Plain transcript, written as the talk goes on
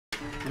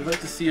we'd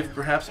like to see if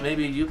perhaps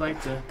maybe you'd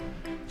like to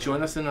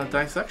join us in a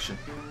dissection.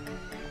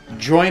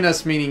 Join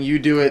us meaning you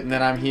do it and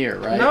then I'm here,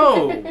 right?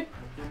 No!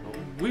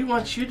 We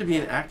want you to be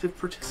an active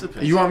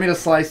participant. You want me to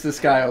slice this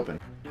guy open?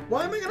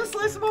 Why am I gonna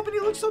slice him open? He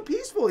looks so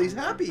peaceful. He's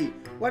happy.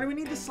 Why do we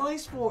need to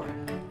slice for?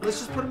 Let's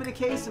just put him in a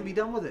case and be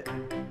done with it.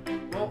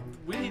 Well,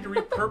 we need to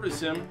repurpose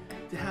him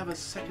to have a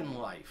second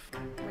life.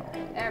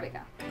 There we go.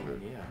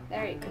 Yeah.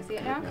 There you go. See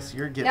it now? Yes,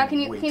 you're getting Now can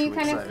you way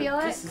kind too of feel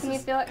it? excited. Can you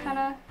feel it kind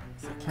of?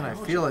 Can I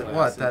feel it?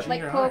 What? That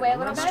Like pull away a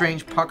little bit?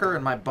 strange pucker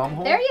in my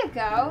bumhole? There you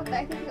go.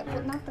 I think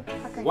well, not the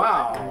pucker.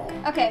 Wow.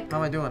 Okay. How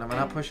am I doing? Am I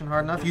not pushing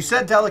hard enough? You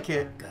said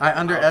delicate. I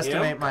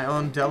underestimate my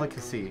own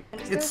delicacy.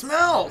 It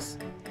smells.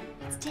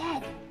 It's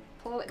dead.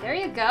 Pull it. There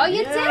you go.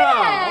 You did it. All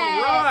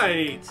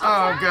right.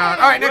 Oh God.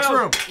 All right, next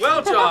room.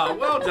 Well done.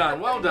 Well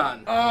done. Well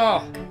done.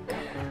 Oh.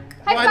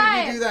 High Why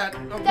five. did you do that?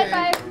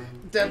 Okay.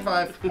 Dead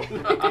five.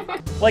 Dead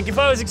five. Like if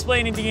I was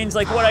explaining to Yins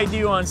like what I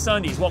do on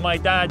Sundays, what my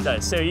dad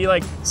does. So he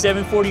like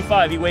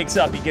 7:45, he wakes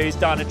up, he goes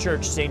down to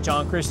church, St.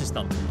 John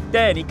Chrysostom.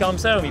 Then he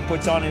comes home, he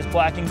puts on his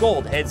black and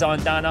gold, heads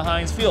on down to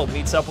Heinz Field,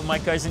 meets up with my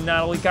cousin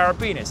Natalie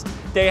Carapinas.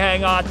 They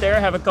hang out there,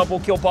 have a couple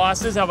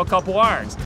kielbasa's, have a couple irons.